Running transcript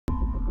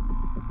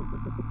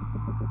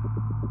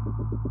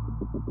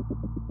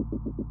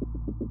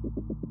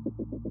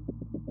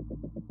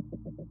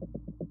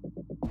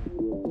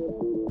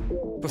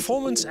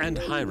Performance and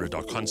hybrid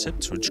are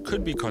concepts which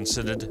could be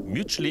considered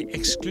mutually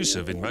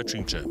exclusive in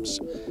motoring terms.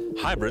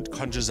 Hybrid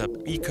conjures up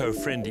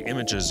eco-friendly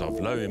images of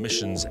low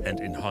emissions and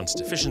enhanced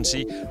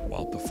efficiency,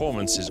 while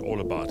performance is all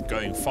about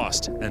going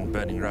fast and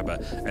burning rubber,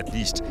 at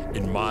least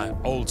in my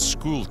old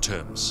school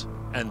terms.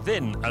 And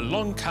then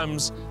along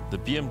comes the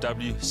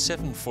BMW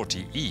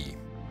 740e.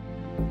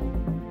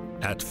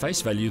 At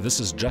face value, this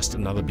is just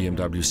another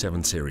BMW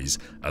 7 Series,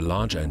 a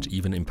large and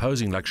even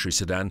imposing luxury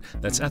sedan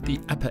that's at the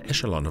upper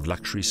echelon of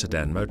luxury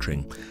sedan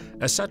motoring.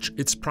 As such,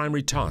 its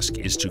primary task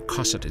is to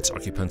cosset its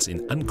occupants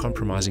in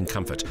uncompromising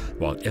comfort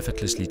while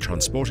effortlessly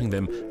transporting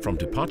them from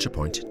departure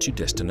point to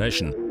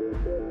destination.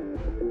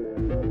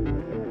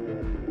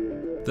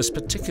 This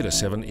particular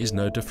 7 is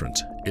no different.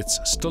 It's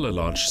still a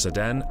large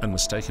sedan,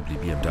 unmistakably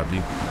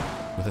BMW,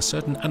 with a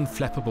certain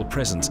unflappable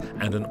presence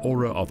and an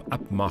aura of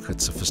upmarket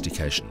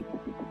sophistication.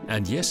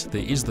 And yes,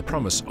 there is the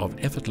promise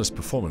of effortless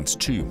performance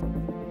too.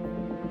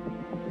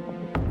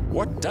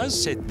 What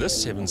does set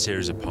this 7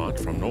 Series apart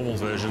from normal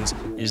versions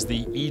is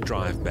the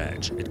eDrive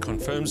badge. It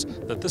confirms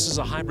that this is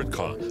a hybrid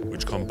car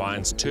which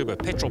combines turbo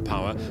petrol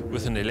power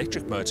with an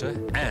electric motor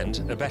and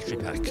a battery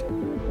pack.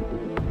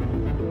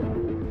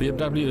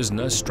 BMW is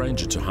no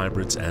stranger to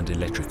hybrids and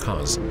electric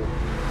cars.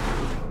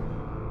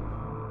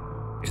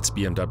 Its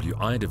BMW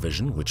i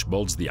division, which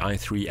builds the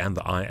i3 and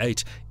the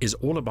i8, is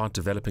all about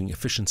developing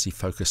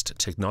efficiency-focused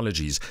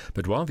technologies.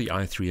 But while the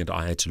i3 and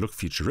i8 look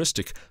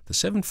futuristic, the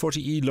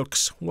 740e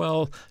looks,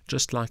 well,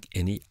 just like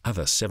any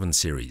other 7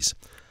 Series.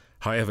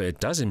 However,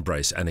 it does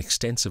embrace an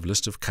extensive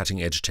list of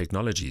cutting-edge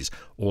technologies,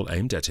 all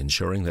aimed at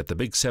ensuring that the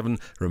Big 7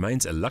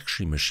 remains a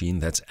luxury machine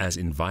that's as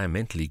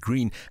environmentally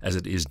green as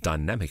it is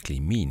dynamically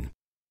mean.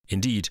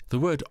 Indeed, the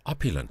word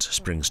opulent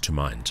springs to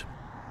mind.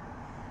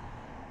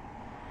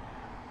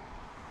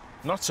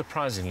 Not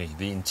surprisingly,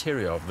 the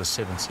interior of the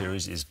 7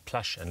 Series is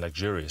plush and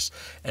luxurious.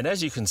 And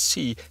as you can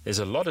see, there's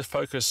a lot of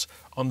focus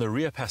on the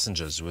rear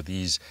passengers with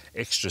these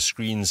extra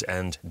screens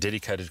and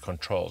dedicated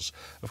controls.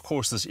 Of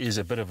course, this is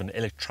a bit of an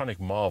electronic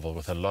marvel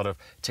with a lot of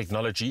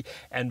technology.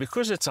 And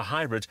because it's a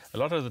hybrid, a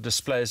lot of the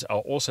displays are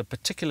also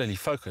particularly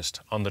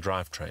focused on the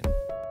drivetrain.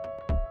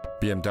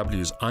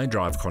 BMW's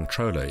iDrive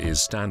controller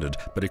is standard,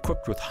 but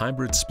equipped with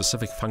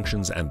hybrid-specific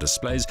functions and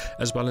displays,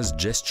 as well as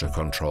gesture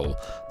control.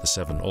 The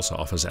 7 also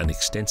offers an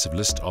extensive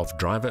list of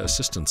driver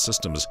assistance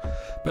systems.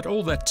 But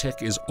all that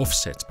tech is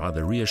offset by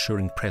the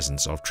reassuring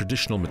presence of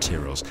traditional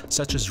materials,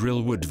 such as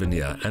real wood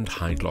veneer and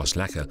high-gloss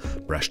lacquer,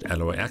 brushed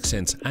alloy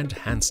accents, and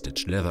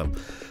hand-stitched leather.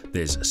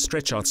 There's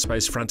stretch-out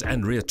space front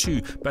and rear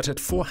too, but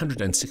at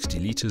 460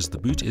 litres, the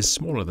boot is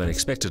smaller than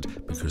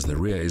expected, because the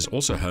rear is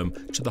also home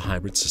to the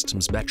hybrid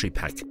system's battery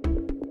pack.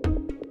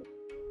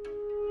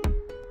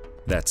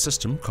 That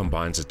system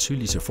combines a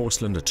 2-litre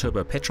 4-cylinder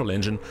turbo petrol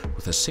engine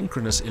with a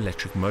synchronous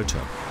electric motor.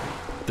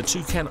 The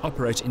two can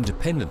operate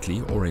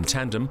independently or in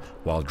tandem,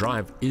 while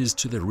drive is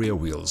to the rear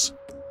wheels.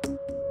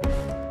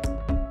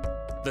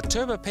 The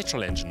turbo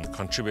petrol engine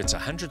contributes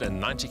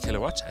 190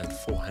 kilowatt and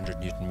 400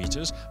 newton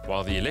meters,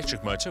 while the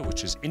electric motor,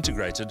 which is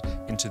integrated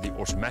into the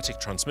automatic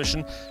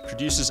transmission,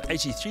 produces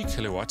 83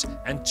 kilowatt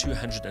and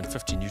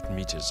 250 newton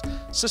meters.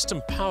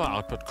 System power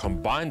output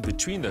combined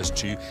between those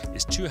two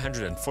is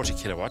 240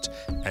 kilowatt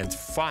and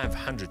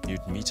 500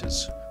 newton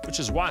meters, which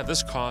is why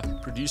this car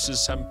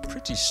produces some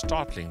pretty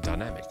startling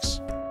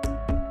dynamics.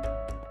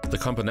 The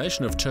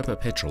combination of turbo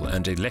petrol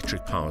and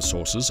electric power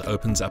sources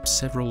opens up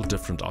several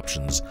different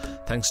options.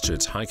 Thanks to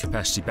its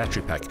high-capacity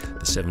battery pack,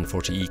 the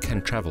 740e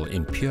can travel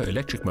in pure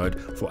electric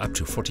mode for up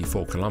to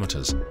 44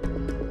 kilometers.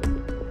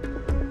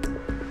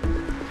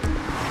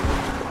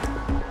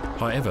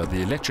 However,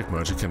 the electric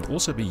motor can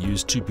also be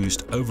used to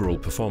boost overall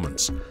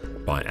performance.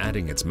 By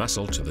adding its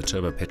muscle to the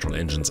turbo petrol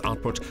engine's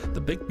output, the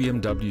big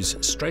BMW's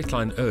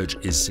straight-line urge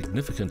is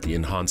significantly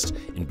enhanced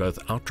in both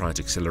outright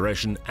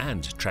acceleration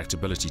and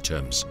tractability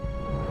terms.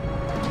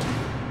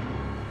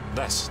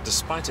 Thus,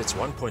 despite its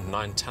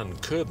 1.9-ton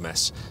curb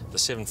mass, the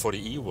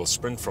 740e will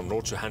sprint from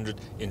 0 to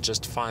 100 in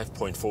just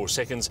 5.4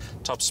 seconds,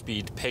 top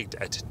speed pegged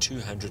at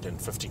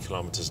 250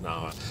 kilometers an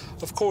hour.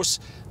 Of course,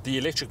 the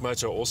electric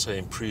motor also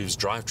improves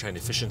drivetrain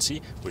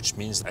efficiency, which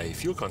means a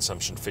fuel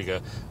consumption figure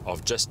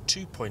of just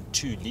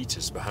 2.2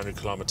 litres per 100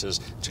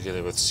 kilometers,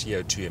 together with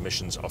CO2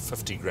 emissions of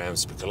 50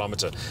 grams per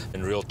kilometer.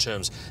 In real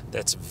terms,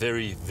 that's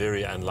very,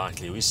 very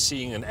unlikely. We're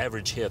seeing an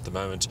average here at the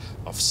moment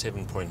of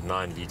 7.9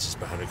 litres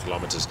per 100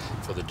 kilometers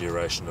for the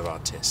duration of our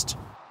test.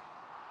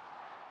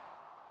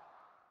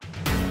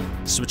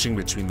 Switching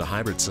between the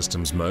hybrid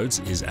system's modes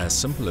is as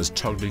simple as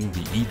toggling the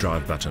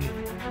eDrive button.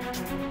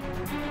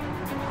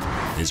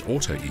 There's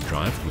Auto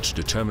eDrive, which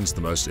determines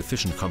the most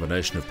efficient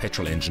combination of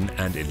petrol engine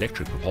and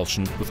electric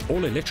propulsion with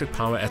all electric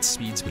power at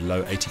speeds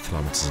below 80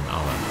 kilometers an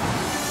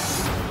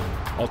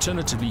hour.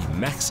 Alternatively,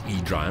 Max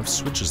eDrive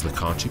switches the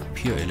car to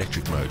pure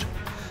electric mode.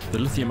 The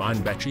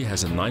lithium-ion battery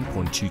has a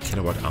 9.2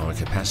 kilowatt-hour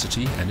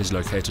capacity and is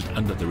located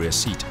under the rear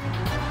seat.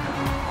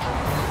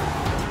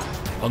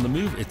 On the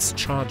move, it's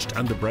charged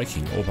under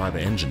braking or by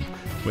the engine.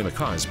 When the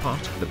car is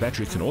parked, the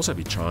battery can also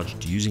be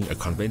charged using a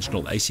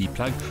conventional AC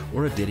plug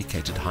or a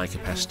dedicated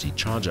high-capacity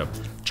charger.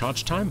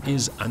 Charge time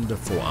is under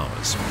 4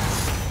 hours.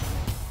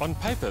 On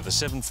paper, the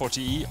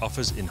 740e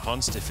offers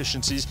enhanced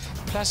efficiencies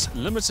plus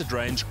limited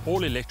range,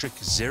 all-electric,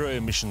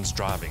 zero-emissions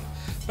driving.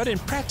 But in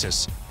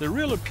practice, the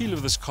real appeal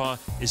of this car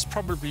is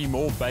probably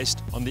more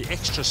based on the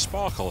extra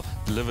sparkle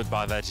delivered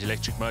by that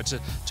electric motor,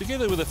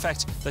 together with the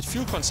fact that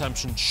fuel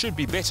consumption should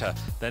be better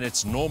than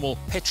its normal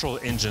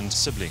petrol-engined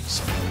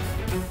siblings.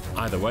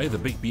 Either way, the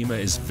big Beamer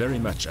is very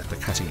much at the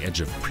cutting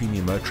edge of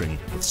premium motoring,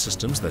 with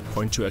systems that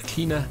point to a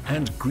cleaner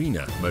and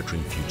greener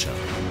motoring future.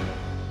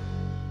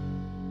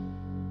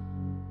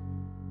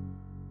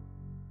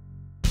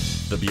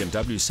 The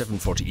BMW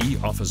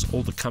 740e offers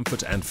all the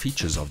comfort and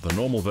features of the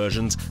normal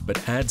versions,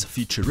 but adds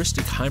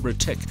futuristic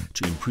hybrid tech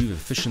to improve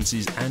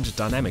efficiencies and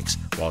dynamics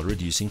while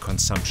reducing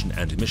consumption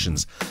and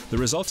emissions. The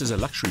result is a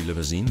luxury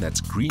limousine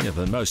that's greener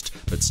than most,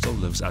 but still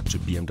lives up to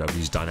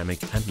BMW's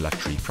dynamic and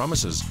luxury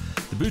promises.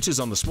 The boot is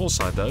on the small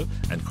side though,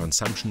 and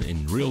consumption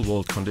in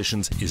real-world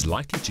conditions is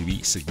likely to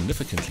be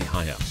significantly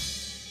higher.